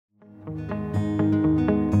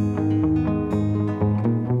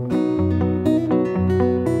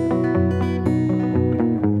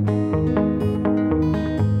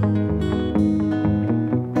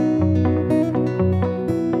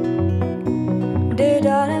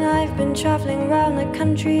been travelling round the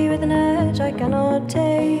country with an urge I cannot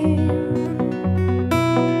tame.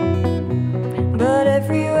 But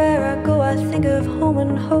everywhere I go I think of home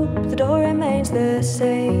and hope the door remains the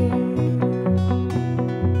same.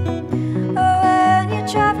 Oh, when you're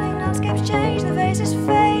travelling, landscapes change, the faces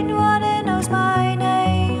fade, no one knows my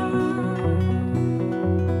name.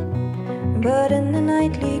 But in the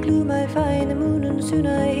nightly gloom I find the moon, and soon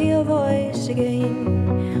I hear your voice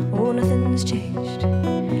again. Oh, nothing's changed,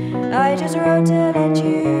 I just wrote to let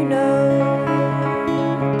you know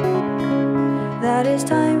that it's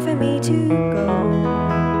time for me to go.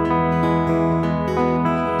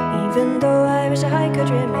 Even though I wish I could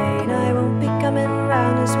remain, I won't be coming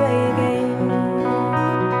round this way again.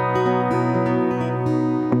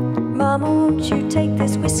 Mama, won't you take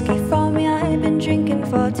this whiskey from me? I've been drinking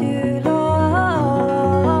for too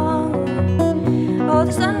long. Oh,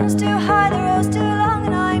 the sun's too high, the road's too long,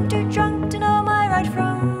 and I'm too drunk to know my right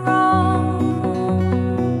from wrong.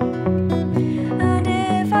 And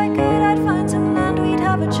if I could, I'd find some land, we'd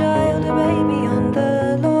have a child, a baby on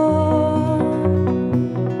the lawn.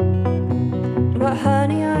 But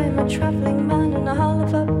honey, I'm a travelling man, and I'll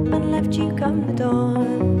have up and left you come the dawn.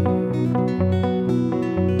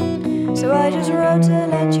 So I just wrote to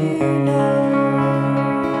let you know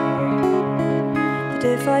that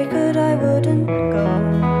if I could I wouldn't go.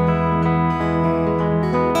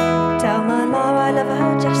 Tell my mom I love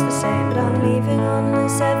her just the same, but I'm leaving on the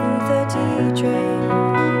 7:30 train.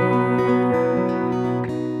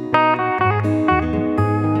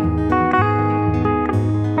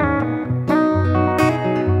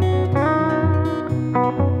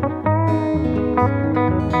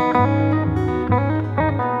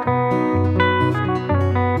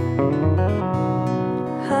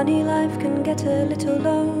 Honey, life can get a little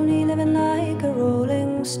lonely, living like a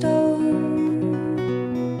rolling stone.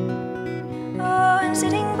 Oh, and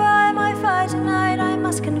sitting by my fire tonight, I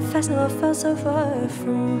must confess, never felt so far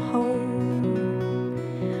from home.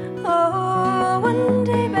 Oh, one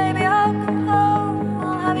day, baby, I'll come home,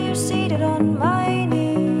 I'll have you seated on my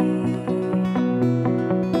knee.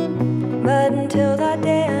 But until that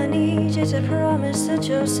day, I need you to promise that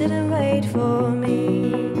you'll sit and wait for me.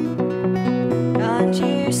 Can't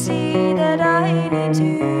you see that I need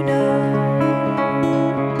to know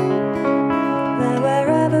that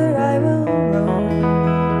wherever I will roam,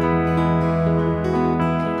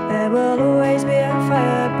 there will always be a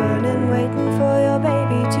fire burning, waiting for your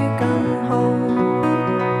baby to come home.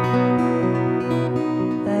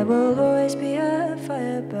 There will always be a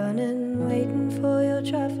fire burning, waiting for your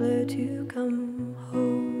traveller to come